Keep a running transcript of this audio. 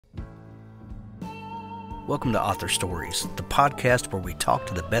Welcome to Author Stories, the podcast where we talk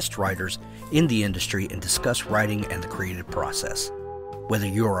to the best writers in the industry and discuss writing and the creative process. Whether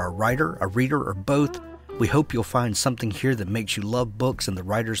you're a writer, a reader, or both, we hope you'll find something here that makes you love books and the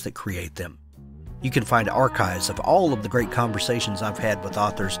writers that create them. You can find archives of all of the great conversations I've had with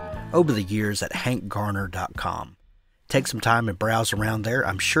authors over the years at hankgarner.com. Take some time and browse around there.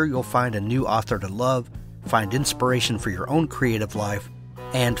 I'm sure you'll find a new author to love, find inspiration for your own creative life,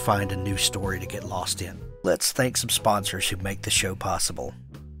 and find a new story to get lost in. Let's thank some sponsors who make the show possible.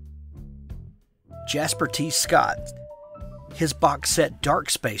 Jasper T. Scott. His box set Dark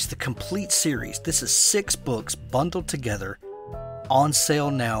Space, the complete series. This is 6 books bundled together, on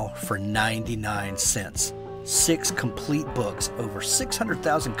sale now for 99 cents. 6 complete books, over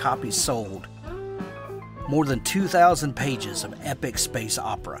 600,000 copies sold. More than 2,000 pages of epic space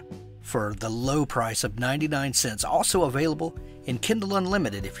opera for the low price of 99 cents. Also available in Kindle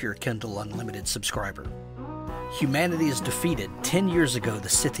Unlimited if you're a Kindle Unlimited subscriber. Humanity is defeated. 10 years ago, the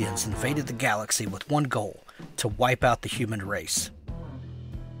Scythians invaded the galaxy with one goal: to wipe out the human race.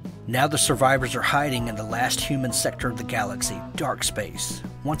 Now the survivors are hiding in the last human sector of the galaxy, Dark Space.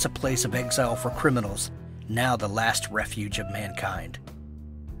 Once a place of exile for criminals, now the last refuge of mankind.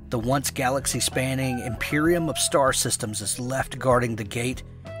 The once galaxy-spanning Imperium of Star Systems is left guarding the gate,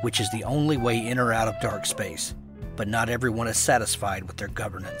 which is the only way in or out of Dark Space. But not everyone is satisfied with their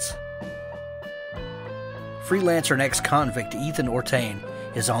governance. Freelancer and ex-convict Ethan Ortain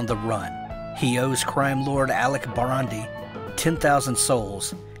is on the run. He owes crime lord Alec Barandi 10,000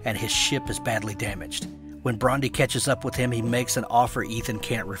 souls, and his ship is badly damaged. When Barandi catches up with him, he makes an offer Ethan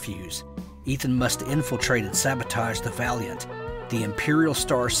can't refuse. Ethan must infiltrate and sabotage the Valiant, the Imperial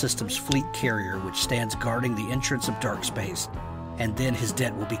Star Systems fleet carrier which stands guarding the entrance of Dark Space, and then his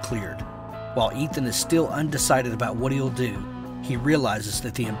debt will be cleared. While Ethan is still undecided about what he'll do, he realizes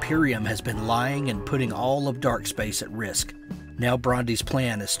that the Imperium has been lying and putting all of Dark Space at risk. Now Brandi's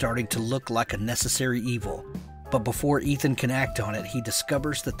plan is starting to look like a necessary evil, but before Ethan can act on it, he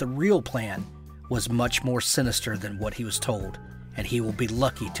discovers that the real plan was much more sinister than what he was told, and he will be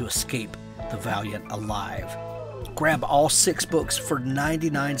lucky to escape the Valiant alive. Grab all 6 books for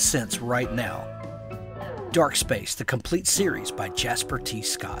 99 cents right now. Dark Space, the complete series by Jasper T.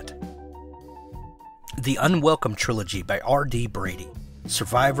 Scott. The Unwelcome Trilogy by R.D. Brady.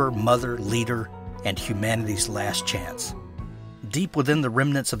 Survivor, Mother, Leader, and Humanity's Last Chance. Deep within the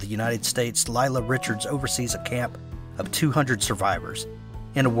remnants of the United States, Lila Richards oversees a camp of 200 survivors.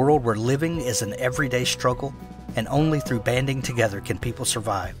 In a world where living is an everyday struggle, and only through banding together can people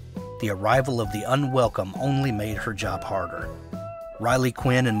survive, the arrival of the unwelcome only made her job harder. Riley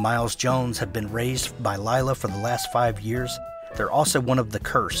Quinn and Miles Jones have been raised by Lila for the last 5 years. They're also one of the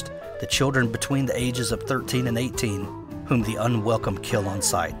cursed, the children between the ages of 13 and 18, whom the unwelcome kill on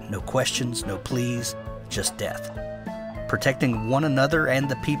sight. No questions, no pleas, just death. Protecting one another and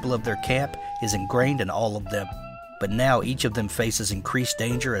the people of their camp is ingrained in all of them, but now each of them faces increased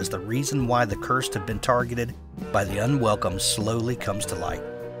danger as the reason why the cursed have been targeted by the unwelcome slowly comes to light,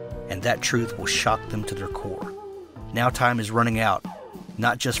 and that truth will shock them to their core. Now time is running out,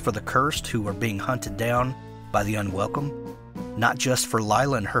 not just for the cursed who are being hunted down by the unwelcome, not just for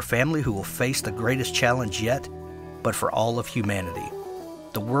Lila and her family who will face the greatest challenge yet, but for all of humanity.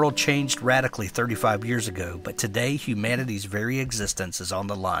 The world changed radically 35 years ago, but today humanity's very existence is on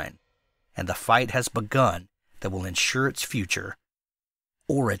the line, and the fight has begun that will ensure its future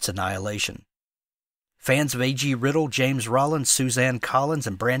or its annihilation. Fans of A.G. Riddle, James Rollins, Suzanne Collins,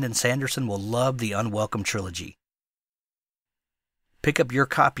 and Brandon Sanderson will love the Unwelcome Trilogy. Pick up your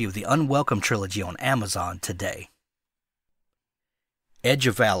copy of the Unwelcome Trilogy on Amazon today. Edge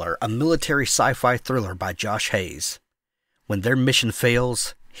of Valor, a military sci-fi thriller by Josh Hayes. When their mission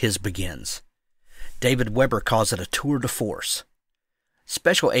fails, his begins. David Weber calls it a tour de force.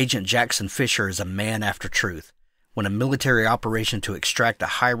 Special Agent Jackson Fisher is a man after truth. When a military operation to extract a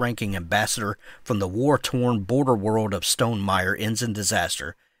high-ranking ambassador from the war-torn border world of Stonemaier ends in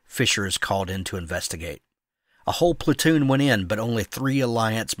disaster, Fisher is called in to investigate. A whole platoon went in, but only 3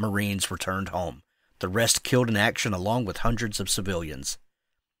 Alliance Marines returned home. The rest killed in action along with hundreds of civilians.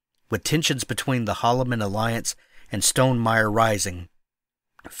 With tensions between the Holloman Alliance and Stonemaier rising,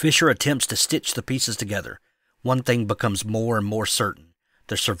 Fisher attempts to stitch the pieces together. One thing becomes more and more certain: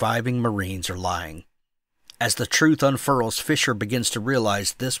 the surviving Marines are lying. As the truth unfurls, Fisher begins to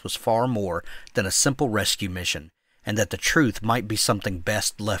realize this was far more than a simple rescue mission, and that the truth might be something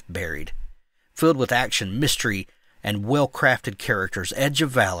best left buried. Filled with action, mystery, and well-crafted characters, Edge of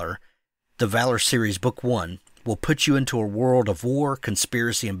Valor, the Valor Series Book 1, will put you into a world of war,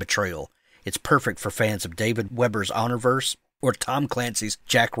 conspiracy, and betrayal. It's perfect for fans of David Weber's Honorverse or Tom Clancy's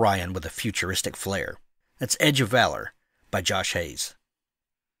Jack Ryan with a futuristic flair. That's Edge of Valor by Josh Hayes.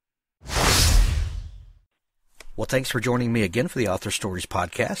 Well, thanks for joining me again for the Author Stories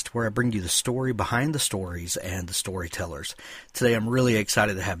podcast, where I bring you the story behind the stories and the storytellers. Today, I'm really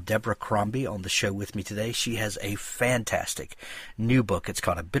excited to have Deborah Crombie on the show with me today. She has a fantastic new book. It's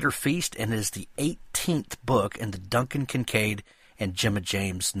called A Bitter Feast, and it is the 18th book in the Duncan Kincaid and Gemma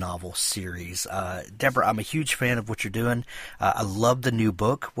James novel series. Deborah, I'm a huge fan of what you're doing. I love the new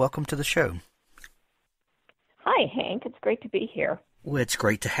book. Welcome to the show. Hi, Hank. It's great to be here. Well, it's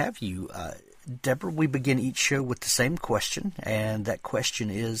great to have you. Deborah, we begin each show with the same question, and that question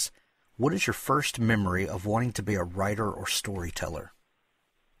is, what is your first memory of wanting to be a writer or storyteller?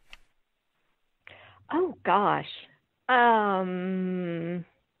 Oh, gosh. I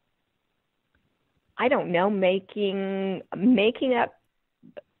don't know, making up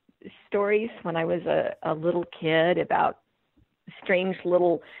stories when I was a little kid about strange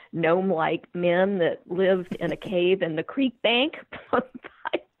little gnome-like men that lived in a cave in the creek bank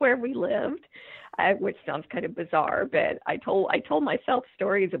where we lived, which sounds kind of bizarre, but I told myself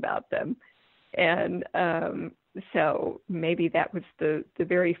stories about them. And so maybe that was the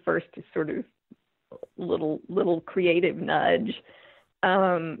very first sort of little creative nudge.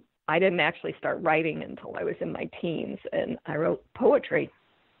 I didn't actually start writing until I was in my teens, and I wrote poetry.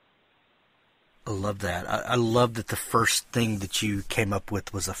 I love that. I love that the first thing that you came up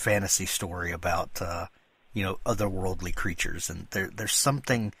with was a fantasy story about, otherworldly creatures. And there's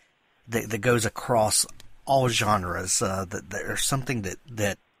something that goes across all genres. That there's something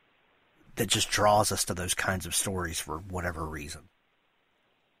that just draws us to those kinds of stories for whatever reason.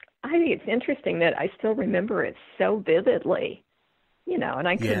 I think it's interesting that I still remember it so vividly, and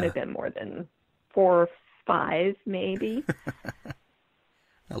I couldn't have been more than 4 or 5, maybe.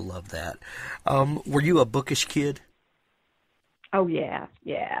 I love that. Were you a bookish kid? Oh, yeah.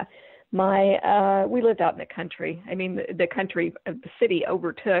 We lived out in the country. I mean, the city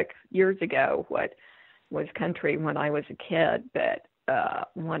overtook years ago what was country when I was a kid. But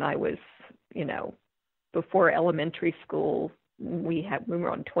when I was, before elementary school, we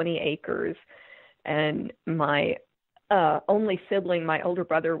were on 20 acres. And my only sibling, my older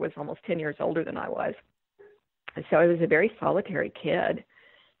brother, was almost 10 years older than I was. So I was a very solitary kid.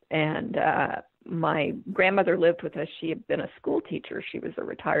 And my grandmother lived with us. She had been a school teacher. She was a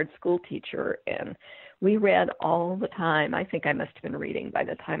retired school teacher. And we read all the time. I think I must have been reading by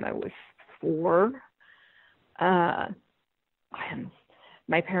the time I was 4. And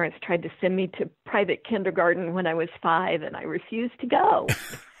my parents tried to send me to private kindergarten when I was 5, and I refused to go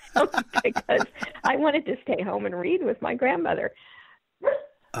because I wanted to stay home and read with my grandmother. Oh,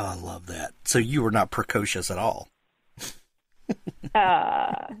 I love that. So you were not precocious at all.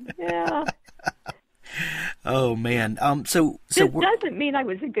 Yeah. Oh man. So this doesn't mean I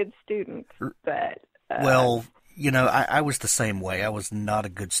was a good student, but well, I was the same way. I was not a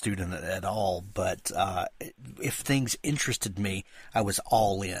good student at all, but if things interested me, I was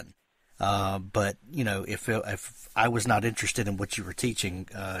all in. But if I was not interested in what you were teaching,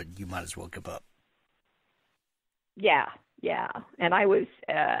 you might as well give up. Yeah. And I was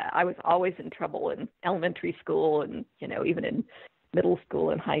always in trouble in elementary school and, even in middle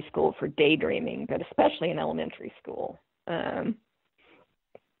school and high school for daydreaming, but especially in elementary school. But,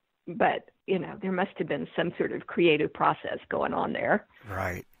 there must have been some sort of creative process going on there.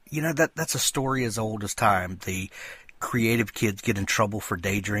 Right. That's a story as old as time. The creative kids get in trouble for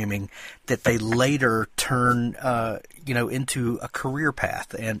daydreaming that they later turn, into a career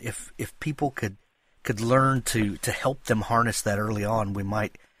path. And if people could learn to help them harness that early on, we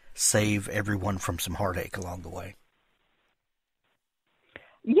might save everyone from some heartache along the way.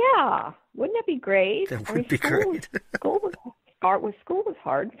 Yeah, wouldn't that be great? That would be great. School was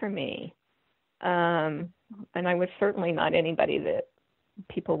hard for me, and I was certainly not anybody that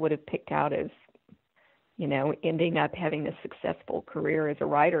people would have picked out as, ending up having a successful career as a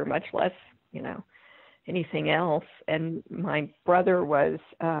writer, much less, anything else. And my brother was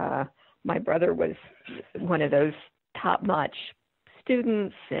one of those top-notch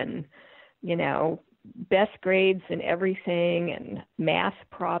students and, best grades and everything and math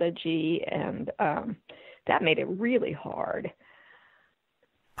prodigy. And that made it really hard.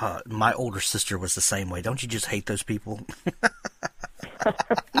 My older sister was the same way. Don't you just hate those people?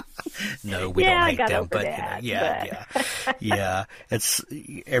 No, we don't hate them, but that, yeah. It's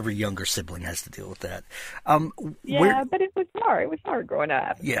every younger sibling has to deal with that. But it was hard. It was hard growing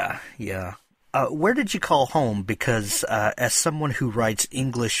up. Yeah. Where did you call home? Because as someone who writes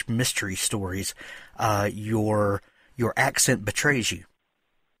English mystery stories, your accent betrays you.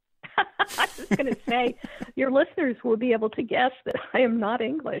 I was going to say, your listeners will be able to guess that I am not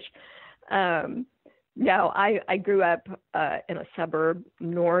English. No, I grew up in a suburb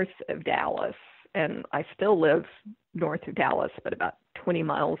north of Dallas, and I still live north of Dallas, but about 20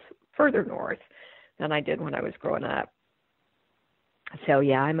 miles further north than I did when I was growing up. So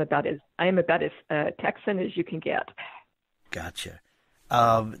yeah, I am about as Texan as you can get. Gotcha.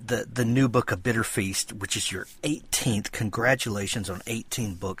 The new book, A Bitter Feast, which is your 18th. Congratulations on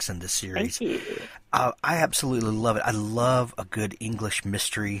 18 books in this series. Thank you. I absolutely love it. I love a good English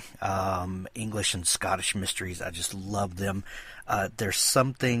mystery, English and Scottish mysteries. I just love them. There's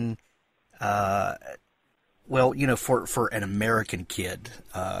something, well, you know, for an American kid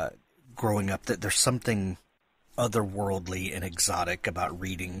growing up, that there's something otherworldly and exotic about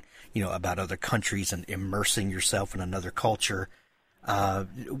reading, you know, about other countries and immersing yourself in another culture.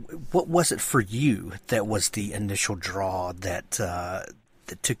 What was it for you that was the initial draw that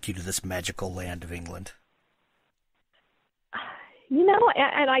took you to this magical land of England? You know,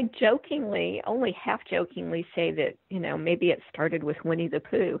 and I jokingly, only half jokingly say that, you know, maybe it started with Winnie the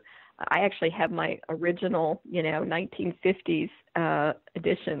Pooh. I actually have my original, you know, 1950s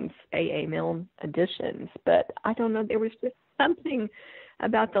editions, A.A. Milne editions, but I don't know, there was just something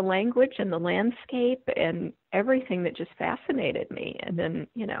about the language and the landscape and everything that just fascinated me. And then,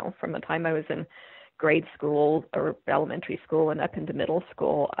 you know, from the time I was in grade school or elementary school and up into middle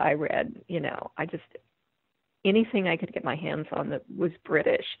school, I read, you know, anything I could get my hands on that was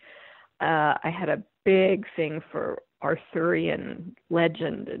British. I had a big thing for Arthurian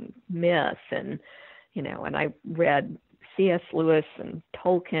legend and myth, and, you know, and I read C.S. Lewis and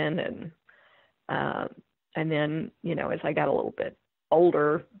Tolkien, and then, you know, as I got a little bit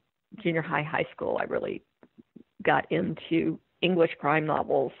older, junior high, high school, I really got into English crime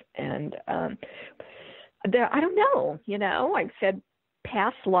novels. And I don't know, you know, I've said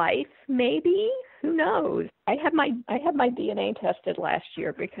past life, maybe, who knows? I had my DNA tested last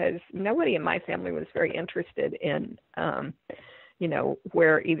year because nobody in my family was very interested in, you know,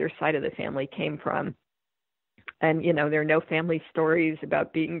 where either side of the family came from. And, you know, there are no family stories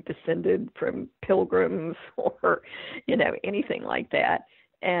about being descended from pilgrims or, you know, anything like that.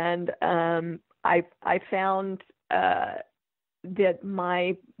 And I found that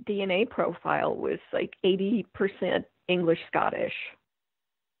my DNA profile was like 80% English Scottish.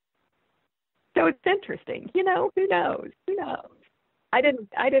 So it's interesting, you know, who knows? I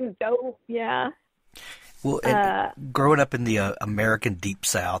didn't go, yeah. Well, growing up in the American Deep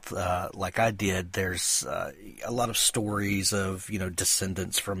South, like I did, there's a lot of stories of, you know,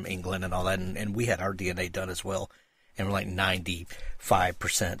 descendants from England and all that, and we had our DNA done as well, and we're like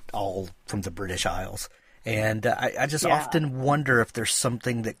 95% all from the British Isles. And I just often wonder if there's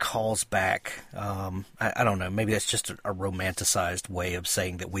something that calls back. I don't know. Maybe that's just a romanticized way of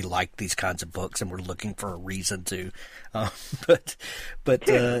saying that we like these kinds of books and we're looking for a reason to. But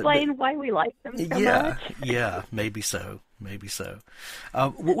to explain why we like them so much. Yeah, maybe so.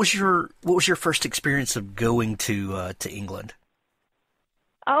 What was your first experience of going to England?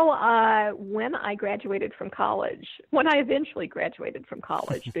 Oh, when I graduated from college, when I eventually graduated from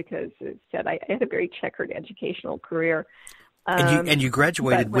college, because it said I had a very checkered educational career. And you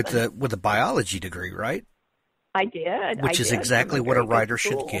graduated with a biology degree, right? I did. Which is exactly what a writer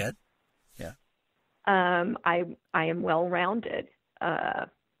should get. Yeah. I am well-rounded,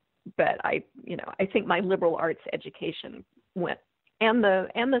 but I think my liberal arts education and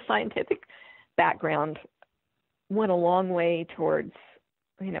the scientific background went a long way towards,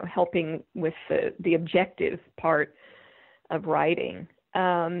 you know, helping with the objective part of writing.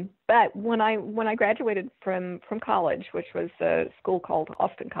 But when I graduated from college, which was a school called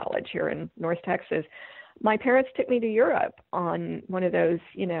Austin College here in North Texas, my parents took me to Europe on one of those,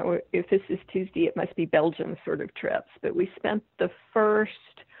 you know, if this is Tuesday, it must be Belgium sort of trips. But we spent the first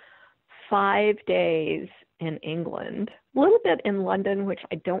 5 days in England, a little bit in London, which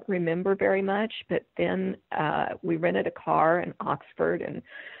I don't remember very much, but then we rented a car in Oxford and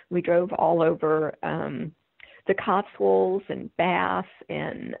we drove all over the Cotswolds and Bath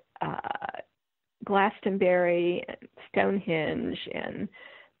and Glastonbury and Stonehenge and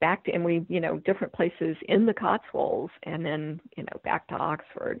back to, and we, you know, different places in the Cotswolds and then, you know, back to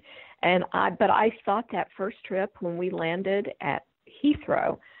Oxford. But I thought that first trip when we landed at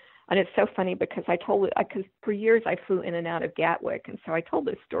Heathrow, and it's so funny because because for years I flew in and out of Gatwick. And so I told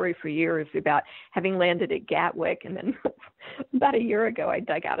this story for years about having landed at Gatwick. And then about a year ago, I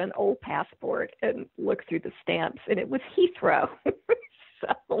dug out an old passport and looked through the stamps, and it was Heathrow.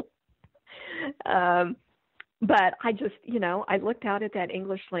 So, but I just, you know, I looked out at that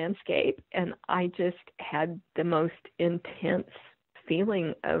English landscape and I just had the most intense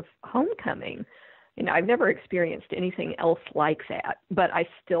feeling of homecoming. I've never experienced anything else like that, but I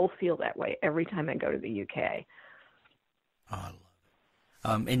still feel that way every time I go to the UK. Oh,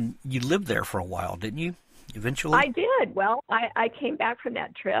 I love it. And you lived there for a while, didn't you, eventually? I did. Well, I came back from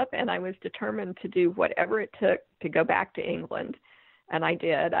that trip, and I was determined to do whatever it took to go back to England. And I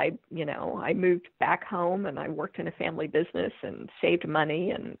did. I moved back home, and I worked in a family business and saved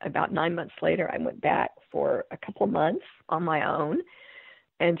money. And about 9 months later, I went back for a couple months on my own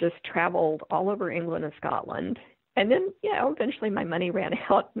and just traveled all over England and Scotland. And then, eventually my money ran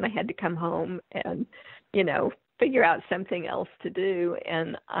out, and I had to come home and, figure out something else to do.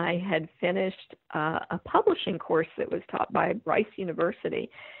 And I had finished a publishing course that was taught by Rice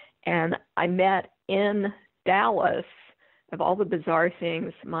University. And I met in Dallas, of all the bizarre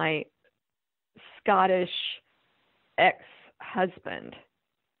things, my Scottish ex-husband,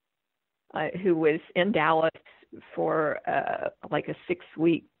 who was in Dallas for like a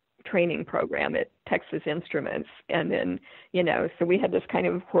 6-week training program at Texas Instruments. And then, so we had this kind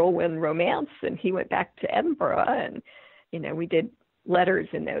of whirlwind romance, and he went back to Edinburgh, and, we did letters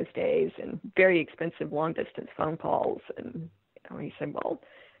in those days and very expensive long distance phone calls. And, he said, well,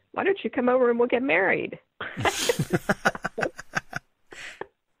 why don't you come over and we'll get married? I'd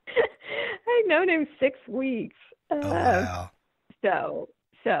known him 6 weeks. Wow. So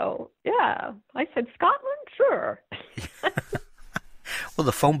yeah, I said, Scotland? Sure. Well,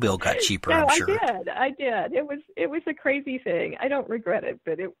 the phone bill got cheaper, I'm sure. I did. It was a crazy thing. I don't regret it,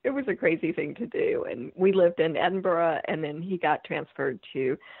 but it was a crazy thing to do. And we lived in Edinburgh, and then he got transferred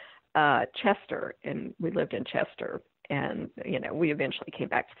to Chester, and we lived in Chester. And, we eventually came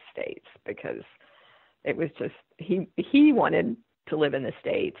back to the States because it was just, he wanted to live in the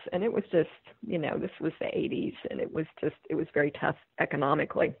States. And it was just, this was the 80s, and it was very tough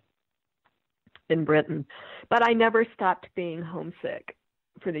economically in Britain. But I never stopped being homesick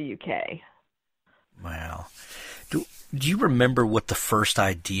for the UK. Wow. Do you remember what the first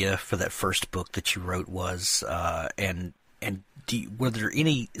idea for that first book that you wrote was? And were there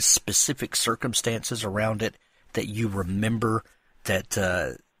any specific circumstances around it that you remember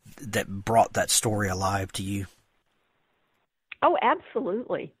that brought that story alive to you? Oh,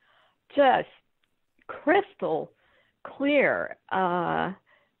 absolutely. Just crystal clear.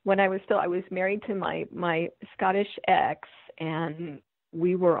 When I was married to my Scottish ex, and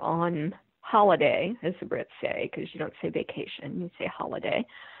we were on holiday, as the Brits say, because you don't say vacation, you say holiday,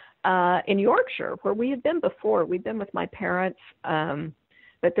 in Yorkshire, where we had been before. We'd been with my parents,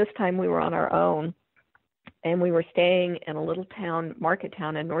 but this time we were on our own. And we were staying in a little town, market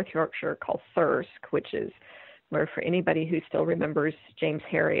town in North Yorkshire called Thirsk, which is where, for anybody who still remembers James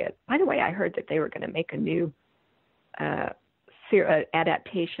Herriot. By the way, I heard that they were going to make a new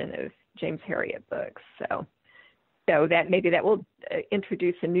adaptation of James Herriot books. So that maybe that will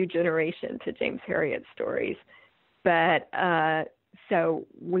introduce a new generation to James Herriot stories. But so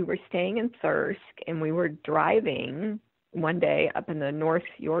we were staying in Thirsk, and we were driving one day up in the North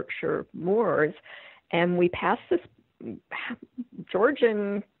Yorkshire moors, and we passed this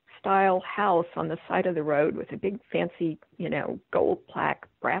Georgian-style house on the side of the road with a big fancy, gold plaque,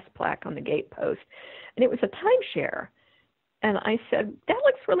 brass plaque on the gatepost, and it was a timeshare. And I said, that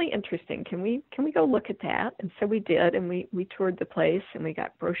looks really interesting. Can we go look at that? And so we did, and we toured the place, and we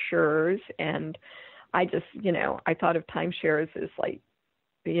got brochures. And I just, I thought of timeshares as like,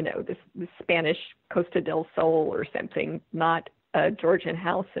 this Spanish Costa del Sol or something, not a Georgian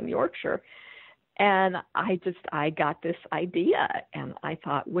house in Yorkshire. And I got this idea, and I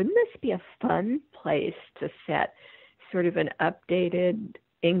thought, wouldn't this be a fun place to set sort of an updated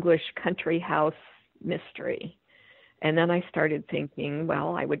English country house mystery? And then I started thinking,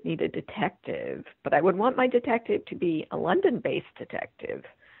 well, I would need a detective, but I would want my detective to be a London-based detective.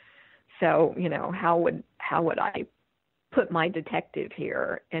 So, how would I put my detective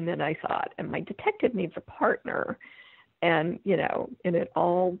here? And then I thought, and my detective needs a partner. And, and it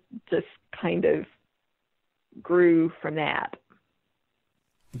all just kind of grew from that.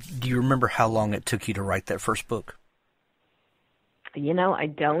 Do you remember how long it took you to write that first book? I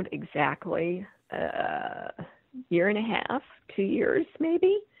don't exactly. Year and a half, 2 years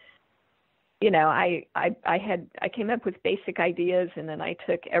maybe. I came up with basic ideas, and then I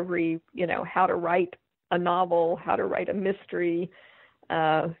took every, how to write a novel, how to write a mystery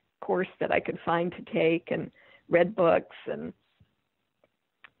course that I could find to take, and read books, and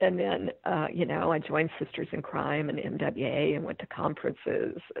then I joined Sisters in Crime and MWA and went to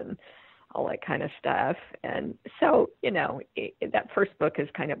conferences and all that kind of stuff. And so that first book is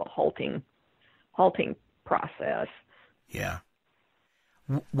kind of a halting process. Yeah.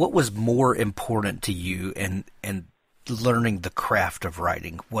 What was more important to you in learning the craft of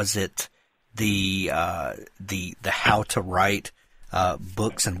writing? Was it the how to write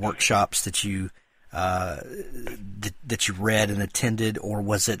books and workshops that you that you read and attended, or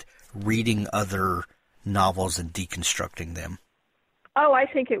was it reading other novels and deconstructing them? Oh, I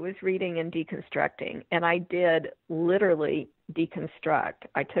think it was reading and deconstructing, and I did literally deconstruct.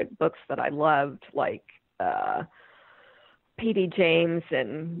 I took books that I loved, like P.D. James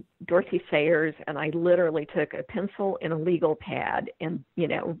and Dorothy Sayers, and I literally took a pencil and a legal pad and,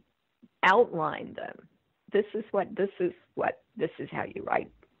 outlined them. This is how you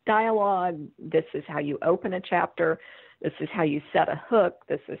write dialogue. This is how you open a chapter. This is how you set a hook.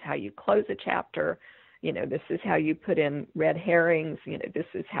 This is how you close a chapter. This is how you put in red herrings. This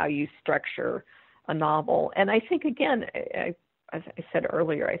is how you structure a novel. And I think, again, as I said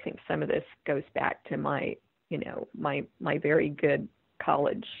earlier, I think some of this goes back to my very good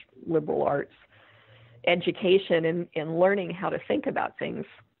college liberal arts education and learning how to think about things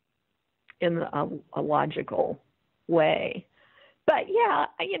in a logical way. But yeah,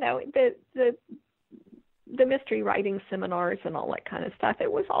 the mystery writing seminars and all that kind of stuff,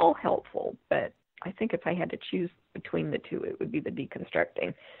 it was all helpful. But I think if I had to choose between the two, it would be the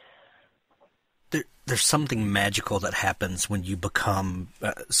deconstructing. There's something magical that happens when you become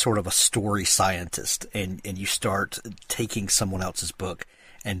sort of a story scientist and you start taking someone else's book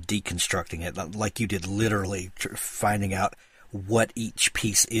and deconstructing it, like you did, literally finding out what each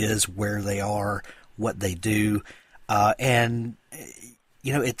piece is, where they are, what they do, and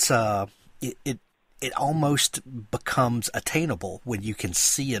it almost becomes attainable when you can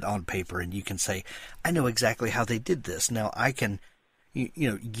see it on paper and you can say, I know exactly how they did this. Now I can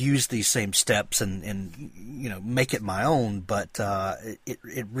use these same steps and make it my own, but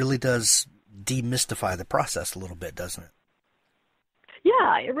it really does demystify the process a little bit, doesn't it?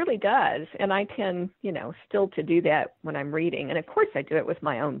 Yeah, it really does. And I tend, still to do that when I'm reading. And of course I do it with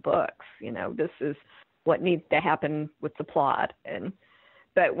my own books. This is what needs to happen with the plot.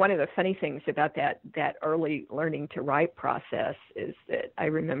 But one of the funny things about that early learning to write process is that I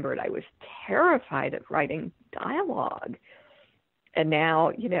remembered I was terrified of writing dialogue. And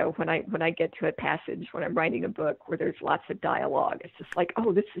now, when I get to a passage, when I'm writing a book where there's lots of dialogue, it's just like,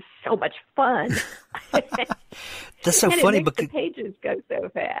 oh, this is so much fun. That's so funny because the pages go so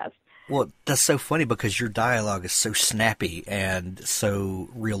fast. Well, that's so funny because your dialogue is so snappy and so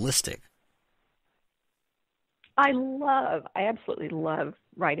realistic. I absolutely love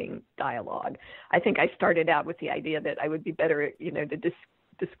writing dialogue. I think I started out with the idea that I would be better at, the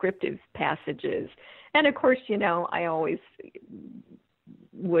descriptive passages. And of course, I always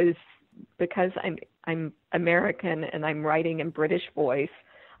was, because I'm American and I'm writing in British voice.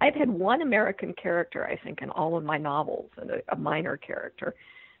 I've had one American character, I think, in all of my novels, and a minor character.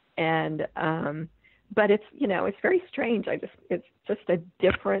 And but it's it's very strange. It's just a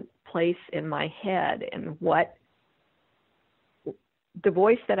different place in my head, and what the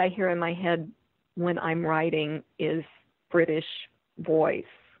voice that I hear in my head when I'm writing is British voice.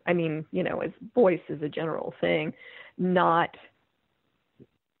 I mean, as voice is a general thing, and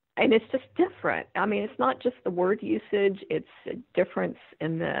it's just different. I mean, it's not just the word usage; it's a difference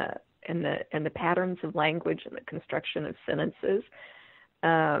in the patterns of language and the construction of sentences,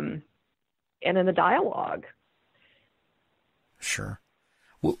 and in the dialogue. Sure.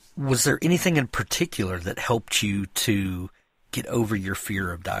 Was there anything in particular that helped you to get over your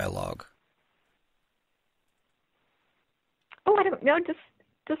fear of dialogue? Oh, I don't know. Just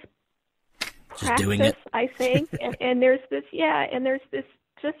practice, doing it. I think. and there's this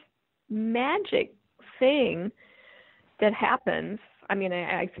just magic thing that happens. I mean,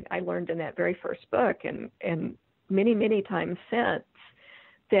 I learned in that very first book and many, many times since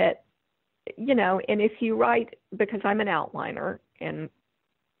that, and if you write, because I'm an outliner, and,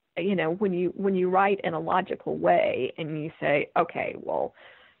 when you write in a logical way and you say, okay, well,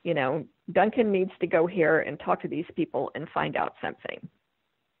 Duncan needs to go here and talk to these people and find out something,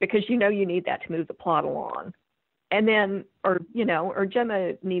 because you need that to move the plot along. And then, or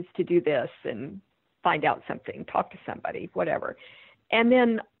Gemma needs to do this and find out something, talk to somebody, whatever. And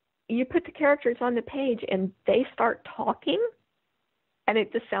then you put the characters on the page and they start talking, and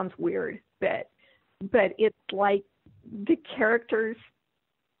it just sounds weird, but it's like the characters,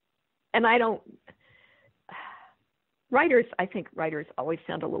 and I think writers always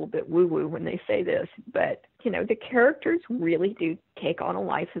sound a little bit woo-woo when they say this, but, the characters really do take on a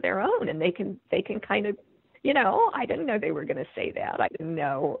life of their own, and they can kind of, I didn't know they were going to say that. I didn't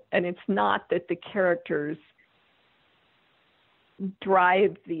know. And it's not that the characters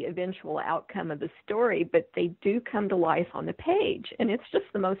drive the eventual outcome of the story, but they do come to life on the page. And it's just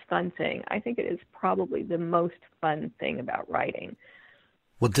the most fun thing. I think it is probably the most fun thing about writing.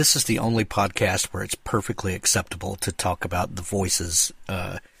 Well, this is the only podcast where it's perfectly acceptable to talk about the voices,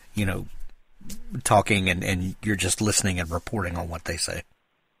 talking and you're just listening and reporting on what they say.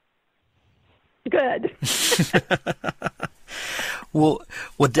 Good. Well,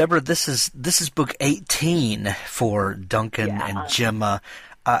 Deborah, this is book 18 for Duncan and Gemma.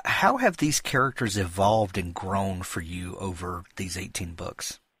 How have these characters evolved and grown for you over these 18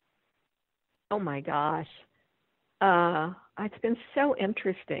 books? Oh my gosh. It's been so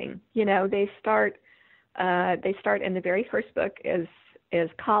interesting. They start in the very first book as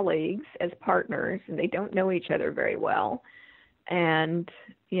colleagues, as partners, and they don't know each other very well. And,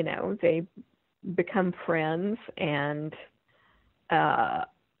 they become friends and,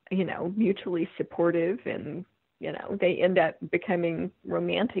 mutually supportive, and, they end up becoming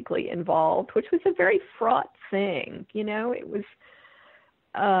romantically involved, which was a very fraught thing. It was,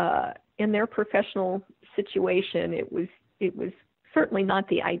 in their professional situation, it was certainly not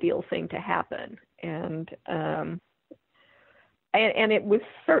the ideal thing to happen. And it was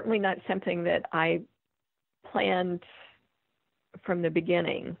certainly not something that I planned from the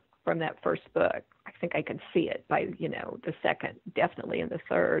beginning, from that first book. I think I could see it by, the second, definitely in the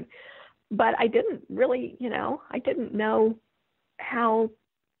third. But I didn't really, I didn't know how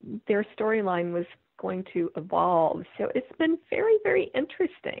their storyline was going to evolve. So it's been very, very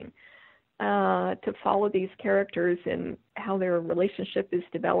interesting to follow these characters and how their relationship is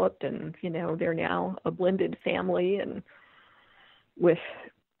developed. And, they're now a blended family and with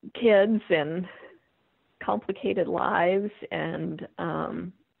kids and complicated lives. And,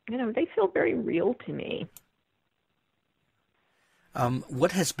 they feel very real to me.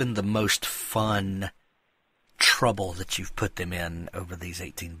 What has been the most fun trouble that you've put them in over these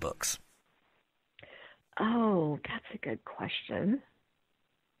 18 books? Oh, that's a good question.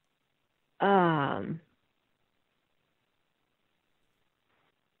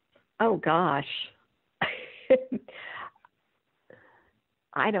 Oh gosh.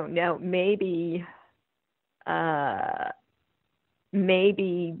 I don't know. Maybe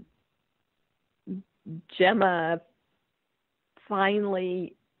Gemma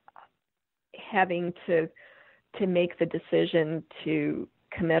finally having to make the decision to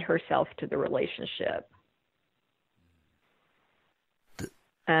commit herself to the relationship. The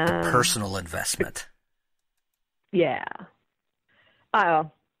personal investment. Yeah. As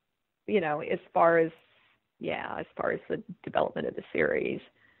far as the development of the series,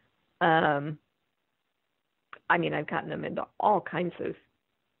 I've gotten them into all kinds of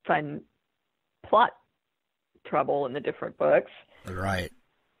fun plot trouble in the different books. Right.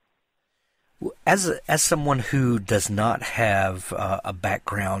 As someone who does not have a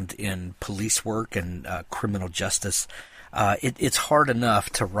background in police work and criminal justice, it's hard enough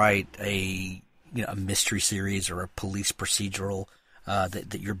to write a mystery series or a police procedural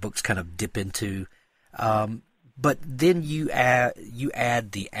that your books kind of dip into. But then you add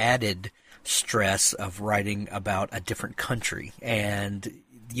the added stress of writing about a different country and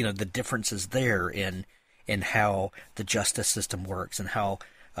the differences there in how the justice system works and how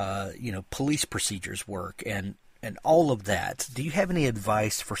police procedures work and all of that. Do you have any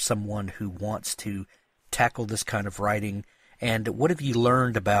advice for someone who wants to tackle this kind of writing? And what have you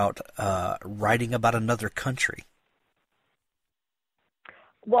learned about writing about another country?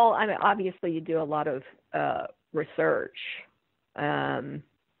 Well, obviously you do a lot of research. I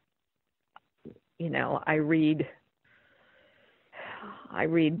read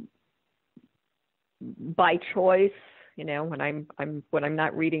by choice. When I'm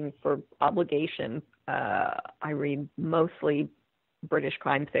not reading for obligation, I read mostly British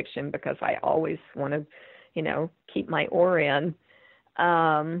crime fiction because I always want to, keep my oar in.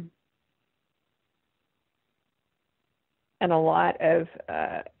 And a lot of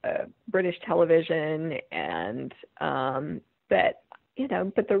British television, but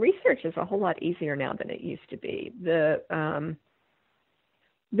the research is a whole lot easier now than it used to be. The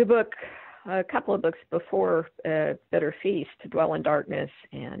book, a couple of books before Bitter Feast, To Dwell in Darkness,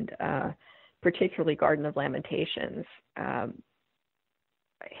 and particularly Garden of Lamentations,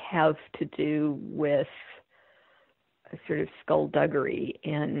 have to do with a sort of skullduggery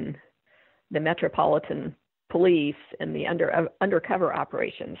in the Metropolitan Police and the undercover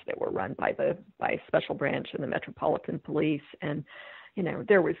operations that were run by Special Branch and the Metropolitan Police. And,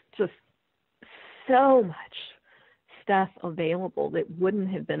 there was just so much stuff available that wouldn't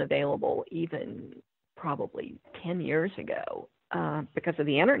have been available even probably 10 years ago because of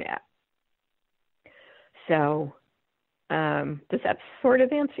the internet. So does that sort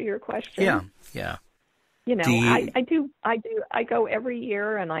of answer your question? Yeah. I go every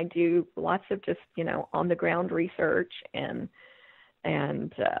year and I do lots of just, on the ground research, and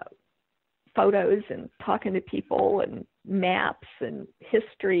and photos and talking to people and maps and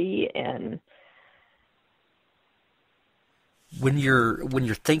history. And when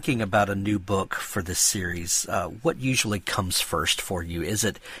you're thinking about a new book for this series, what usually comes first for you? Is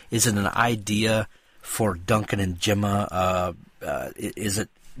it an idea for Duncan and Gemma?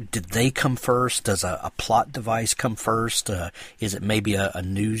 Did they come first? Does a plot device come first? Is it maybe a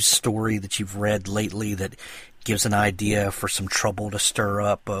news story that you've read lately that gives an idea for some trouble to stir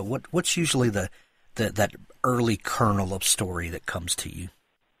up? What's usually that early kernel of story that comes to you?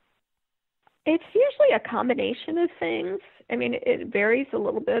 It's usually a combination of things. I mean, it varies a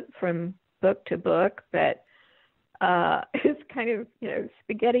little bit from book to book, but it's kind of,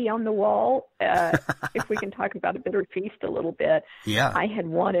 spaghetti on the wall. If we can talk about A Bitter Feast a little bit. Yeah. I had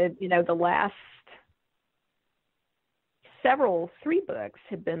wanted, the last 3 books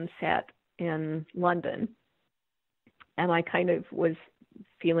had been set in London, and I kind of was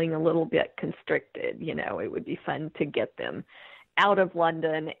feeling a little bit constricted. It would be fun to get them out of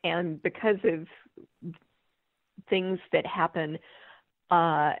London, and because of things that happen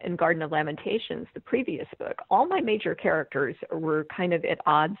in Garden of Lamentations, the previous book, all my major characters were kind of at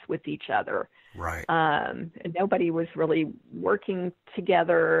odds with each other. Right. And nobody was really working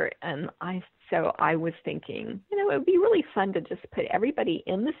together, and so I was thinking, it would be really fun to just put everybody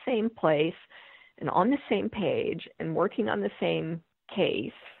in the same place and on the same page and working on the same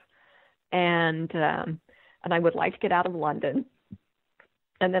case. And I would like to get out of London.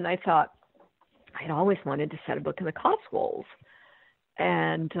 And then I thought, I'd always wanted to set a book in the Cotswolds.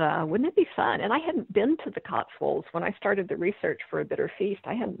 And wouldn't it be fun? And I hadn't been to the Cotswolds when I started the research for A Bitter Feast.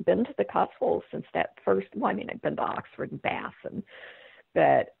 I hadn't been to the Cotswolds since that first one. I mean, I'd been to Oxford and Bath, and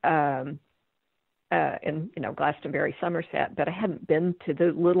Glastonbury, Somerset, but I hadn't been to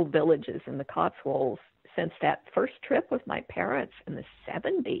the little villages in the Cotswolds since that first trip with my parents in the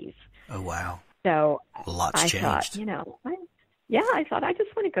 70s. Oh, wow. So a lot's changed. I thought I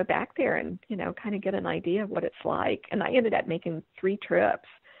just want to go back there and, kind of get an idea of what it's like. And I ended up making 3 trips.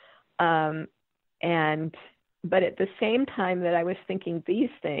 But at the same time that I was thinking these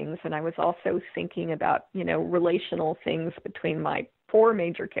things, and I was also thinking about, relational things between my 4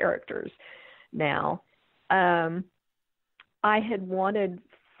 major characters now, I had wanted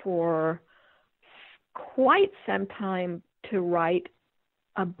for quite some time to write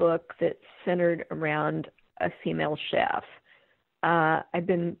a book that centered around a female chef. I've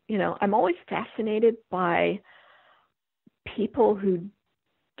been, I'm always fascinated by people who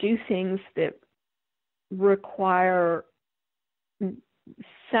do things that require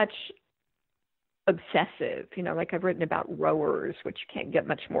such obsessive, like I've written about rowers, which you can't get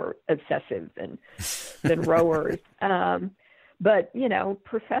much more obsessive than rowers. But,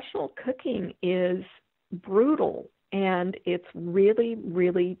 professional cooking is brutal, and it's really,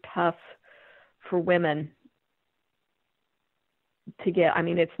 really tough for women to get. I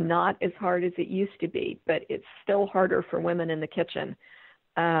mean, it's not as hard as it used to be, but it's still harder for women in the kitchen,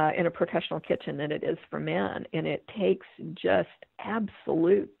 in a professional kitchen, than it is for men. And it takes just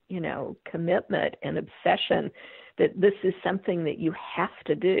absolute, commitment and obsession that this is something that you have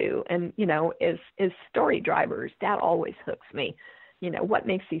to do. And, as story drivers, that always hooks me. What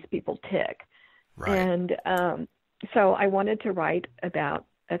makes these people tick? Right. And so I wanted to write about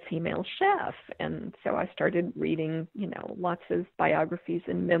a female chef. And so I started reading, lots of biographies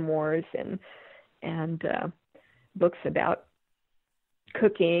and memoirs and books about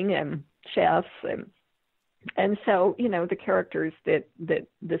cooking and chefs. And so, the characters that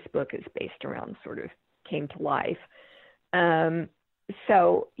this book is based around sort of came to life.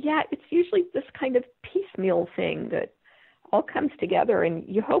 So, yeah, it's usually this kind of piecemeal thing that all comes together, and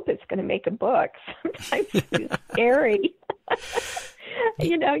you hope it's going to make a book. Sometimes it's scary.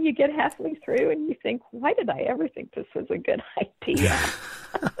 You get halfway through and you think, why did I ever think this was a good idea?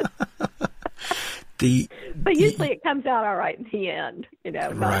 But usually it comes out all right in the end,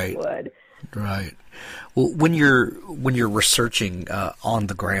 right. Knock wood. Right. Well, when you're researching on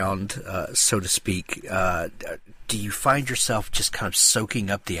the ground, so to speak, do you find yourself just kind of soaking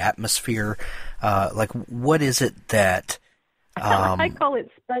up the atmosphere? What is it that... I call it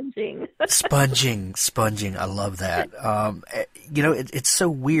sponging. Sponging. I love that. It's so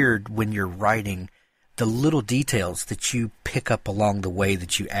weird when you're writing, the little details that you pick up along the way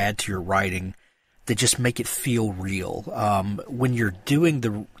that you add to your writing that just make it feel real. When you're doing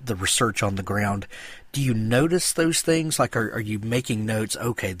the research on the ground, do you notice those things? Like, are you making notes?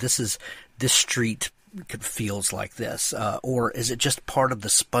 Okay, this street feels like this, or is it just part of the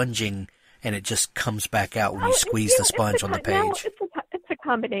sponging? And it just comes back out when you squeeze the sponge on the page. No, it's a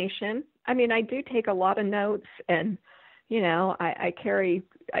combination. I mean, I do take a lot of notes, and I carry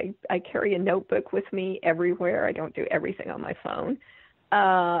a notebook with me everywhere. I don't do everything on my phone.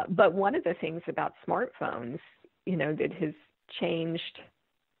 But one of the things about smartphones, that has changed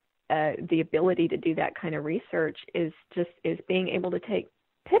the ability to do that kind of research is being able to take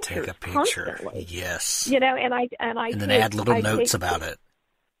pictures. Take a picture. Constantly. Yes. And then add little notes about it.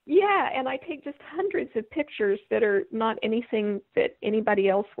 Yeah, and I take just hundreds of pictures that are not anything that anybody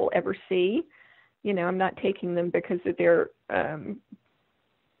else will ever see. I'm not taking them because of their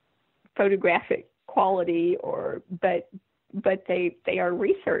photographic quality, but they are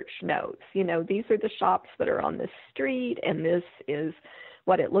research notes. These are the shops that are on this street, and this is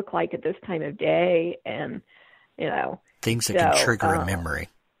what it looked like at this time of day, and things that can trigger a memory.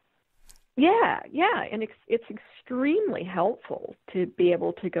 Yeah, and it's extremely helpful to be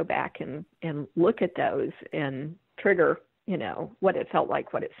able to go back and look at those and trigger, what it felt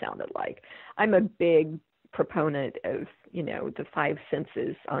like, what it sounded like. I'm a big proponent of, the five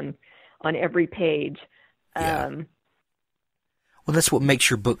senses on every page. Yeah. Well, that's what makes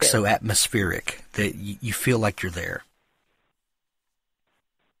your book so atmospheric, that you feel like you're there.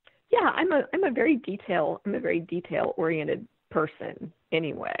 Yeah, I'm a very detail oriented person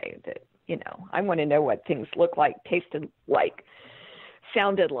anyway. That I want to know what things look like, tasted like,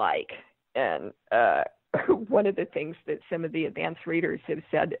 sounded like, and one of the things that some of the advanced readers have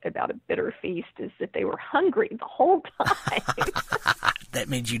said about A Bitter Feast is that they were hungry the whole time. That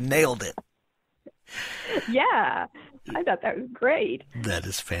means you nailed it. Yeah, I thought that was great. That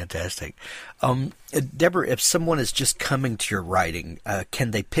is fantastic. Deborah, if someone is just coming to your writing,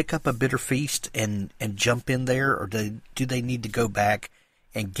 can they pick up A Bitter Feast and jump in there, or do they need to go back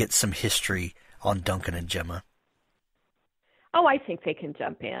and get some history on Duncan and Gemma? Oh, I think they can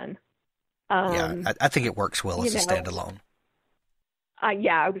jump in. I think it works well as a standalone.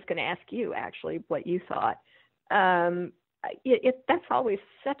 Yeah, I was going to ask you, actually, what you thought. That's always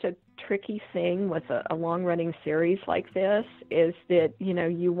such a tricky thing with a long-running series like this, is that,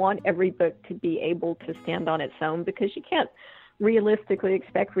 you want every book to be able to stand on its own, because you can't realistically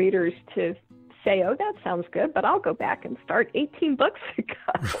expect readers to say, oh, that sounds good, but I'll go back and start 18 books ago.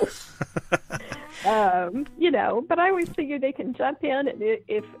 But I always figure they can jump in.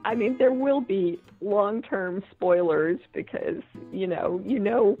 There will be long-term spoilers, because,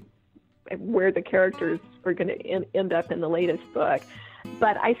 where the characters are going to end up in the latest book.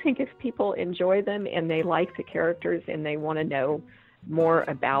 But I think if people enjoy them and they like the characters and they want to know more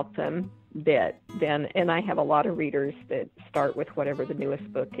about them, and I have a lot of readers that start with whatever the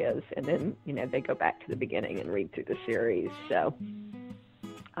newest book is, and then they go back to the beginning and read through the series. So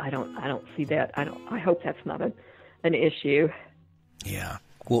I don't see that. I hope that's not an issue. Yeah.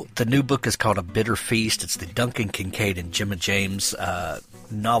 Well, the new book is called A Bitter Feast. It's the Duncan Kincaid and Gemma James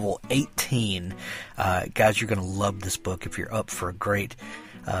novel 18. Guys, you're going to love this book if you're up for a great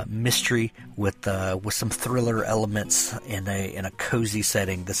mystery with some thriller elements in a cozy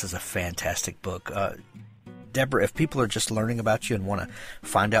setting. This is a fantastic book. Deborah, if people are just learning about you and want to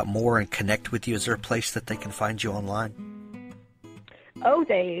find out more and connect with you, is there a place that they can find you online? Oh,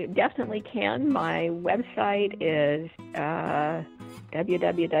 they definitely can. My website is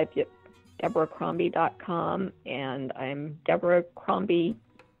www.deborahcrombie.com, and I'm Deborah Crombie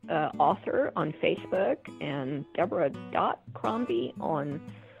author on Facebook, and Deborah.Crombie on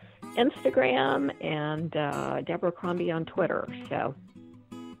Instagram, and Deborah Crombie on Twitter. So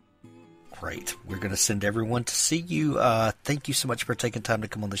great. We're going to send everyone to see you. Thank you so much for taking time to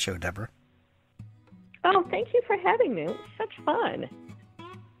come on the show, Deborah. Oh, thank you for having me. It was such fun.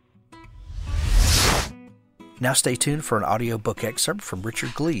 Now stay tuned for an audiobook excerpt from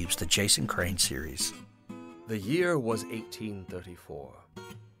Richard Gleaves' The Jason Crane series. The year was 1834.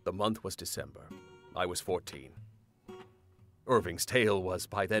 The month was December. I was 14. Irving's tale was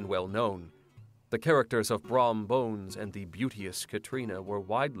by then well known. The characters of Brom Bones and the beauteous Katrina were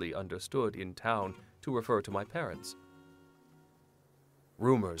widely understood in town to refer to my parents.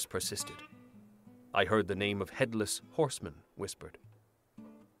 Rumors persisted. I heard the name of Headless Horseman whispered.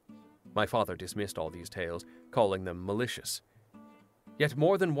 My father dismissed all these tales, calling them malicious. Yet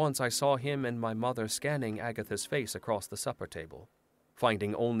more than once I saw him and my mother scanning Agatha's face across the supper table,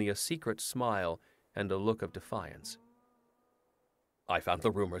 finding only a secret smile and a look of defiance. I found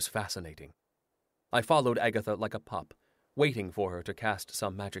the rumors fascinating. I followed Agatha like a pup, waiting for her to cast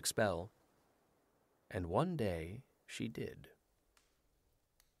some magic spell. And one day she did.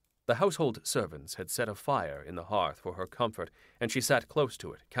 The household servants had set a fire in the hearth for her comfort, and she sat close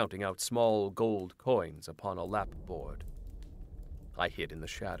to it, counting out small gold coins upon a lap-board. I hid in the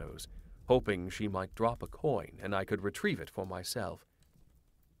shadows, hoping she might drop a coin and I could retrieve it for myself.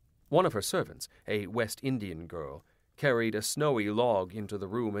 One of her servants, a West Indian girl, carried a snowy log into the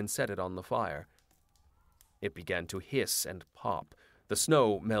room and set it on the fire. It began to hiss and pop. The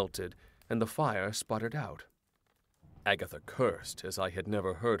snow melted, and the fire sputtered out. Agatha cursed as I had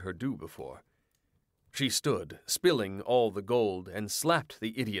never heard her do before. She stood, spilling all the gold, and slapped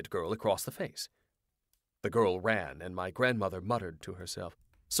the idiot girl across the face. The girl ran, and my grandmother muttered to herself,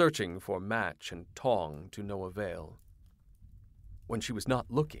 searching for match and tong to no avail. When she was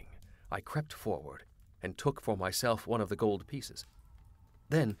not looking, I crept forward and took for myself one of the gold pieces.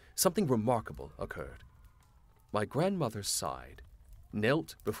 Then something remarkable occurred. My grandmother sighed,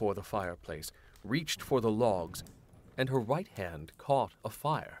 knelt before the fireplace, reached for the logs, and her right hand caught a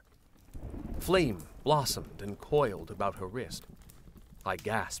fire. Flame blossomed and coiled about her wrist. I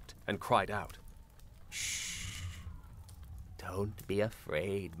gasped and cried out, "Shh! Don't be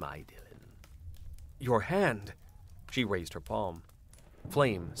afraid, my Dylan." "Your hand!" She raised her palm.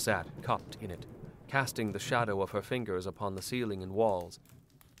 Flame sat cupped in it, casting the shadow of her fingers upon the ceiling and walls.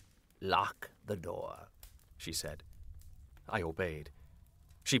 "Lock the door," she said. I obeyed.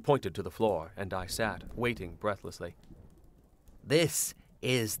 She pointed to the floor, and I sat, waiting breathlessly. "This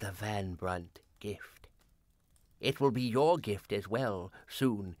is the Van Brunt gift. It will be your gift as well,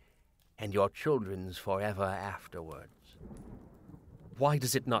 soon, and your children's forever afterwards." "Why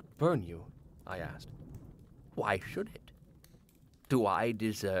does it not burn you?" I asked. "Why should it? Do I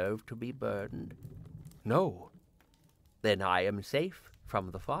deserve to be burned?" "No." "Then I am safe from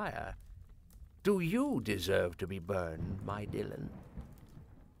the fire. Do you deserve to be burned, my Dylan?"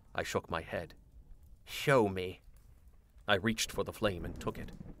 I shook my head. "Show me." I reached for the flame and took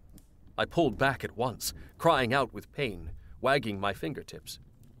it. I pulled back at once, crying out with pain, wagging my fingertips.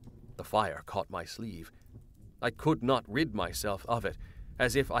 The fire caught my sleeve. I could not rid myself of it,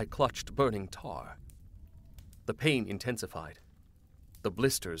 as if I clutched burning tar. The pain intensified. The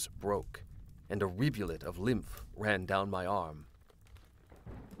blisters broke, and a rivulet of lymph ran down my arm.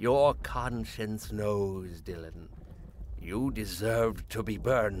 "Your conscience knows, Dylan. You deserved to be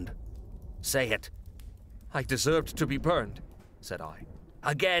burned. Say it." "I deserved to be burned," said I.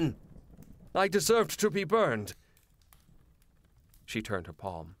 "Again." "I deserved to be burned." She turned her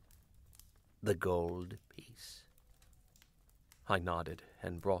palm. "The gold piece." I nodded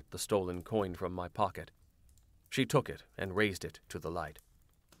and brought the stolen coin from my pocket. She took it and raised it to the light.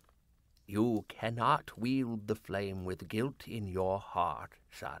 "You cannot wield the flame with guilt in your heart,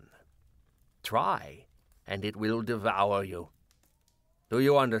 son. Try, and it will devour you. Do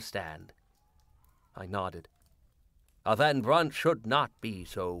you understand?" I nodded. "A Van Brunt should not be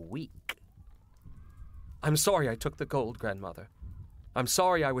so weak." "I'm sorry I took the gold, Grandmother. I'm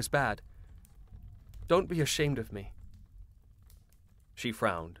sorry I was bad. Don't be ashamed of me." She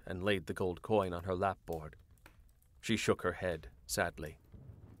frowned and laid the gold coin on her lapboard. She shook her head sadly.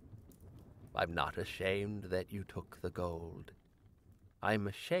 "I'm not ashamed that you took the gold. I'm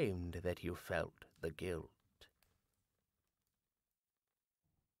ashamed that you felt the guilt.